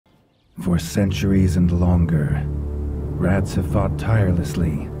For centuries and longer, rats have fought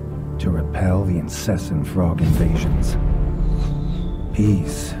tirelessly to repel the incessant frog invasions.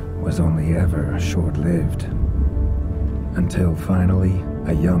 Peace was only ever short-lived, until finally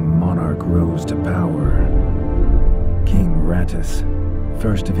a young monarch rose to power. King Rattus,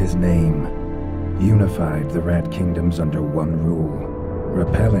 first of his name, unified the rat kingdoms under one rule,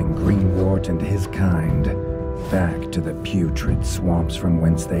 repelling Greenwort and his kind back to the putrid swamps from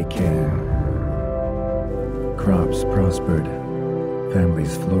whence they came. Crops prospered,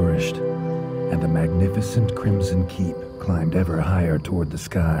 families flourished, and the magnificent Crimson Keep climbed ever higher toward the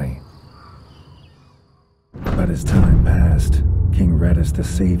sky. But as time passed, King Rattus the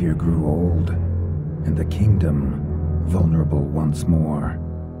Savior grew old, and the kingdom vulnerable once more.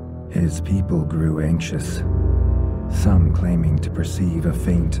 His people grew anxious, some claiming to perceive a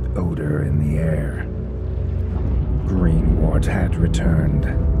faint odor in the air. Greenwort had returned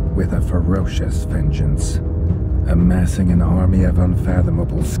with a ferocious vengeance. Amassing an army of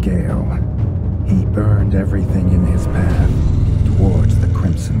unfathomable scale, he burned everything in his path towards the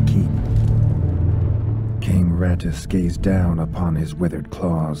Crimson Keep. King Rattus gazed down upon his withered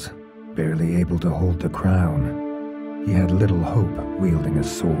claws, barely able to hold the crown. He had little hope wielding a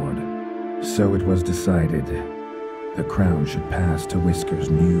sword, so it was decided the crown should pass to Whiskers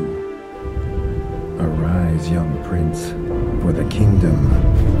New. Arise, young prince, for the kingdom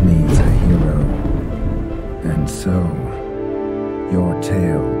needs a hero. And so, your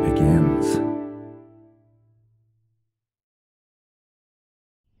tale begins.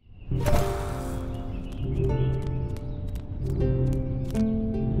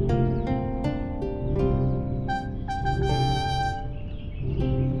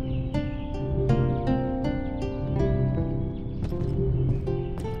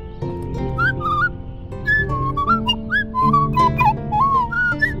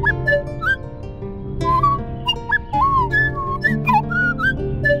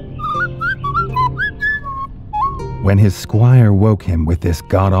 When his squire woke him with this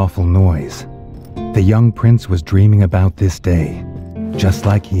god-awful noise, the young prince was dreaming about this day, just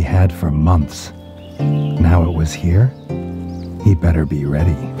like he had for months. Now it was here, he better be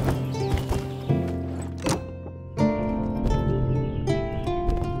ready.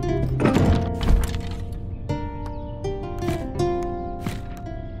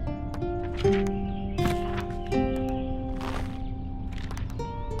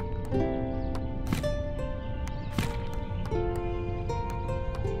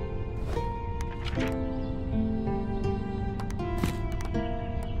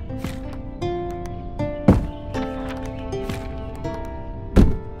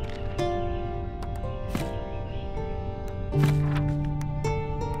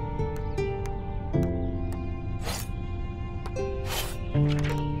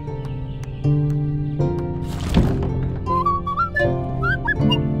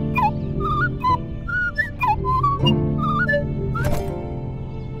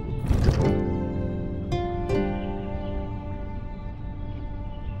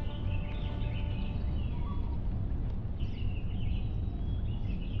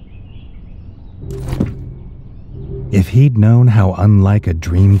 If he'd known how unlike a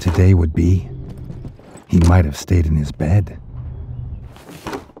dream today would be, he might have stayed in his bed.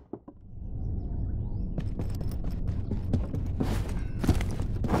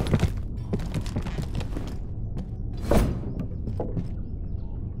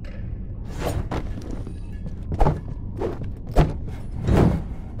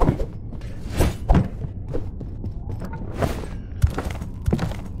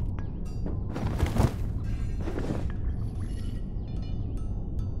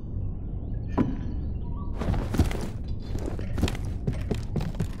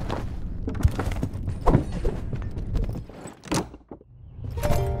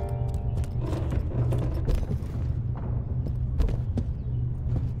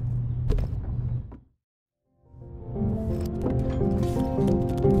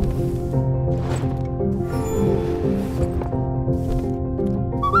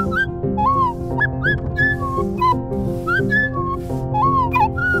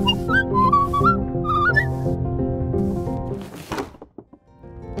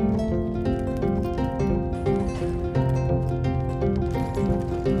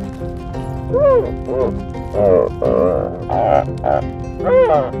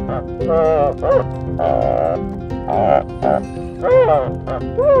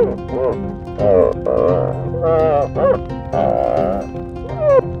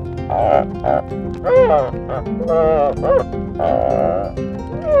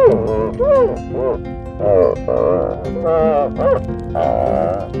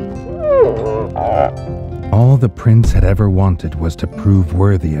 All the prince had ever wanted was to prove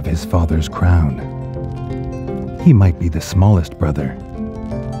worthy of his father's crown. He might be the smallest brother,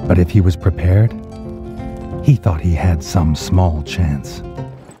 but if he was prepared, he thought he had some small chance.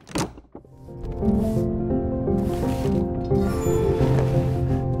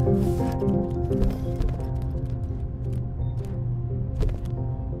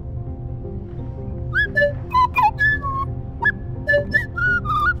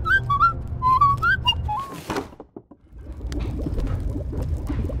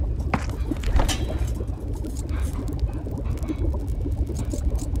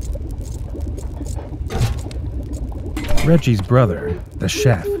 Reggie's brother, the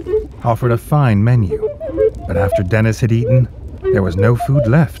chef, offered a fine menu, but after Dennis had eaten, there was no food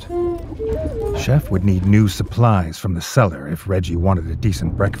left. Chef would need new supplies from the cellar if Reggie wanted a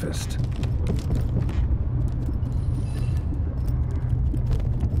decent breakfast.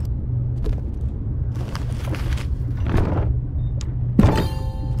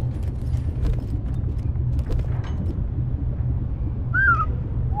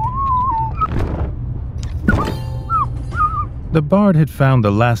 The bard had found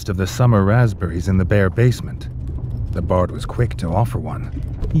the last of the summer raspberries in the bare basement. The bard was quick to offer one,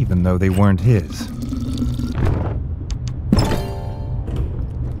 even though they weren't his.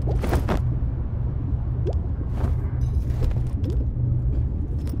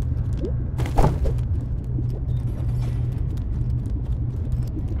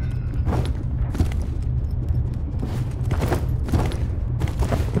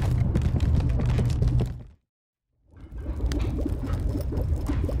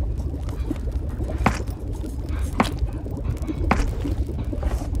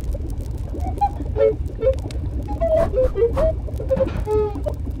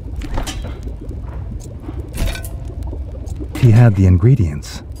 He had the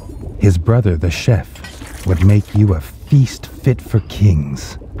ingredients. His brother, the chef, would make you a feast fit for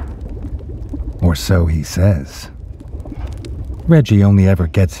kings. Or so he says. Reggie only ever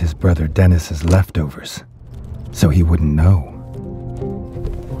gets his brother Dennis's leftovers, so he wouldn't know.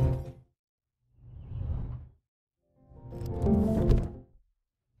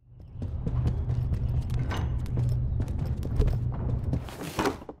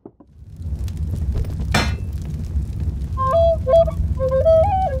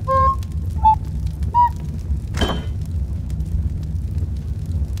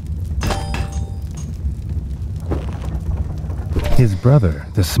 His brother,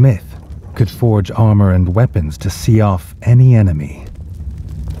 the smith, could forge armor and weapons to see off any enemy.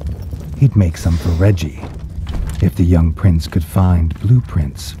 He'd make some for Reggie, if the young prince could find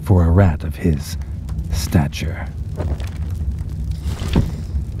blueprints for a rat of his stature.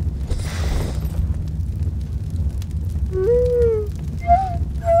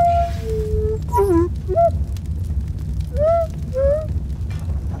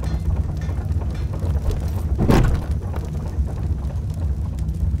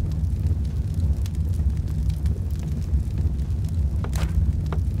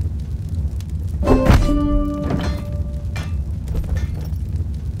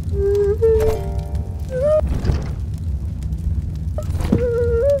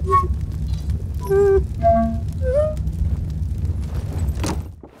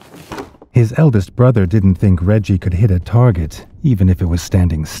 His eldest brother didn't think Reggie could hit a target, even if it was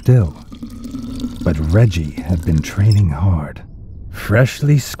standing still. But Reggie had been training hard.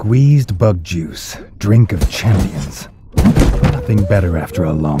 Freshly squeezed bug juice, drink of champions. Nothing better after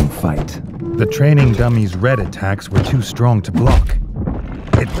a long fight. The training dummy's red attacks were too strong to block.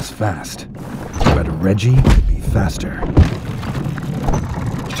 It was fast, but Reggie could be faster.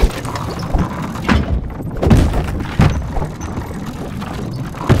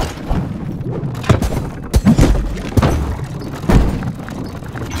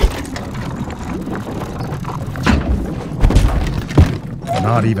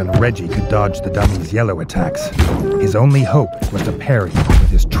 Not even Reggie could dodge the dummy's yellow attacks. His only hope was to parry with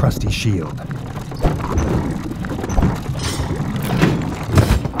his trusty shield.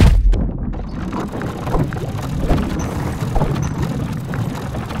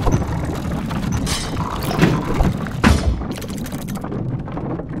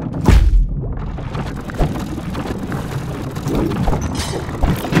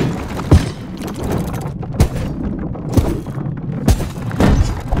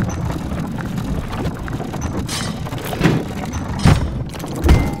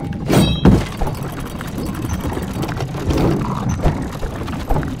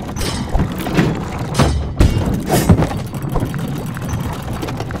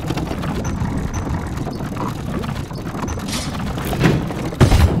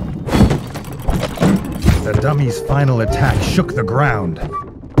 The dummy's final attack shook the ground.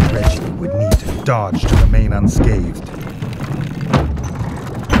 Reggie would need to dodge to remain unscathed.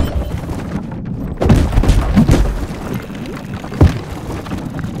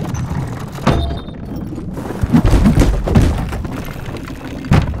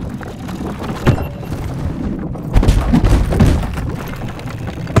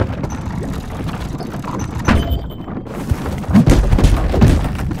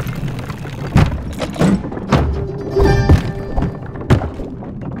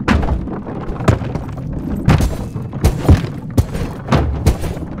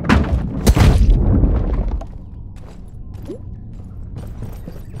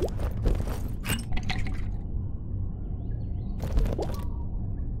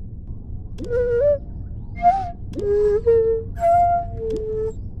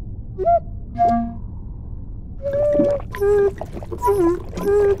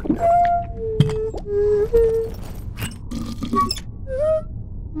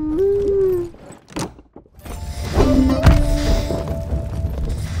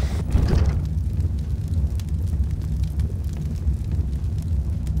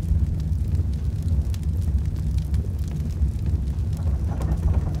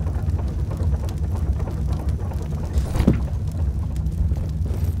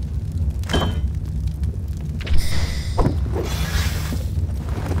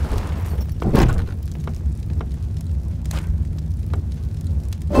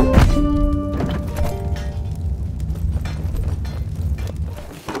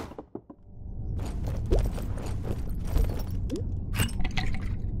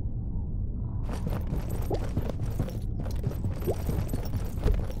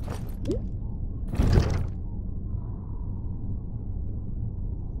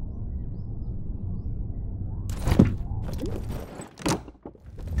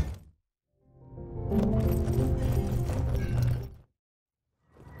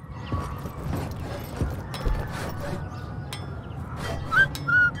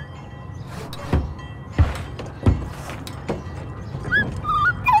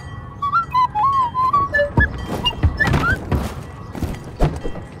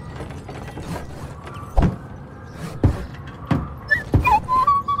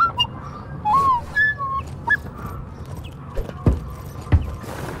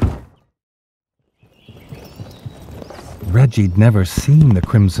 Reggie'd never seen the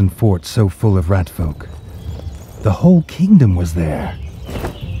Crimson Fort so full of ratfolk. The whole kingdom was there.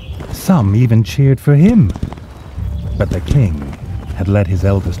 Some even cheered for him. But the king had let his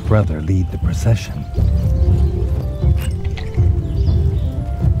eldest brother lead the procession.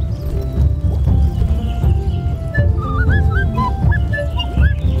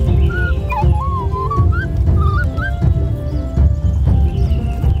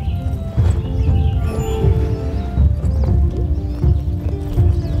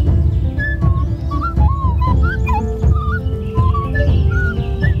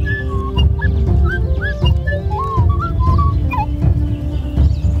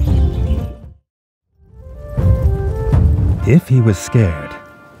 If he was scared,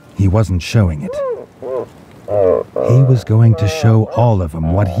 he wasn't showing it. He was going to show all of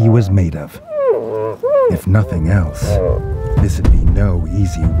them what he was made of. If nothing else, this'd be no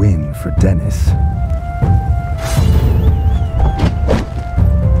easy win for Dennis.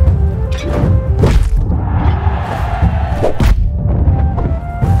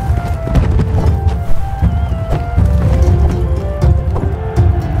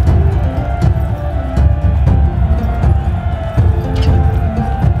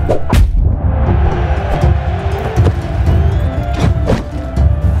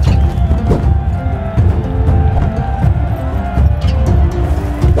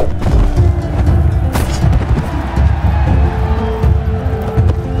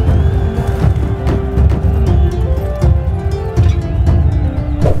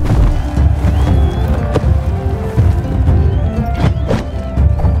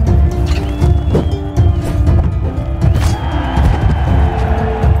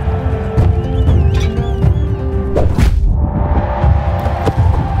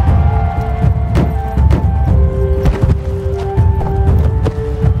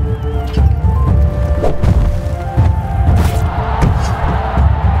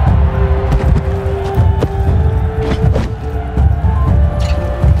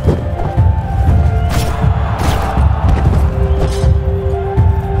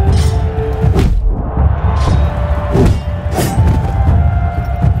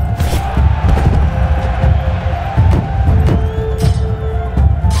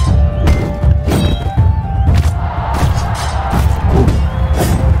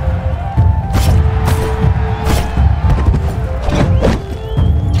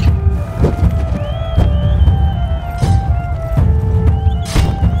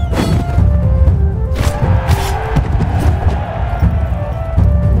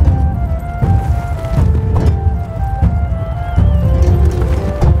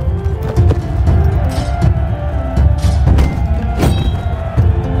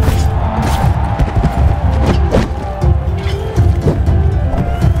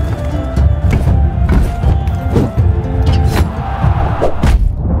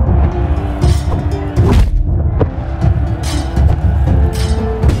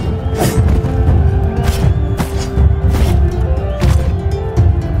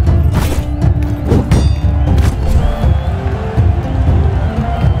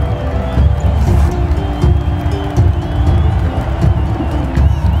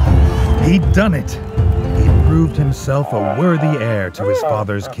 done it! He proved himself a worthy heir to his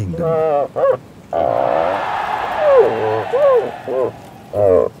father's kingdom.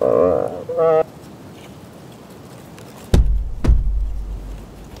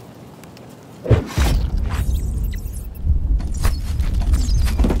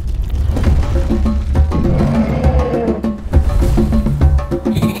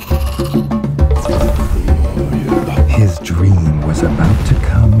 His dream was about to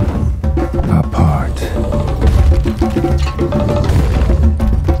come apart.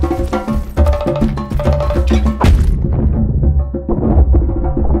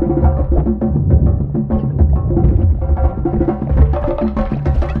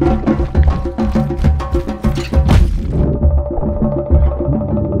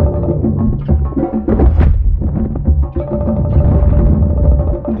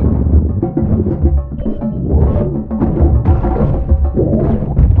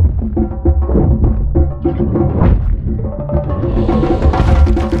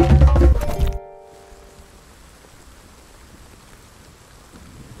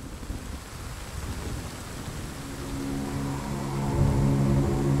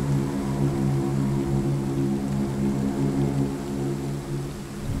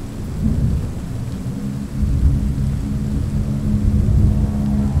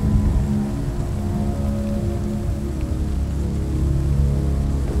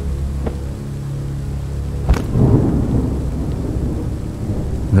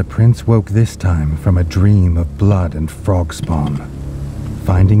 The prince woke this time from a dream of blood and frog spawn,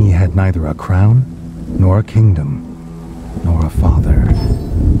 finding he had neither a crown, nor a kingdom, nor a father.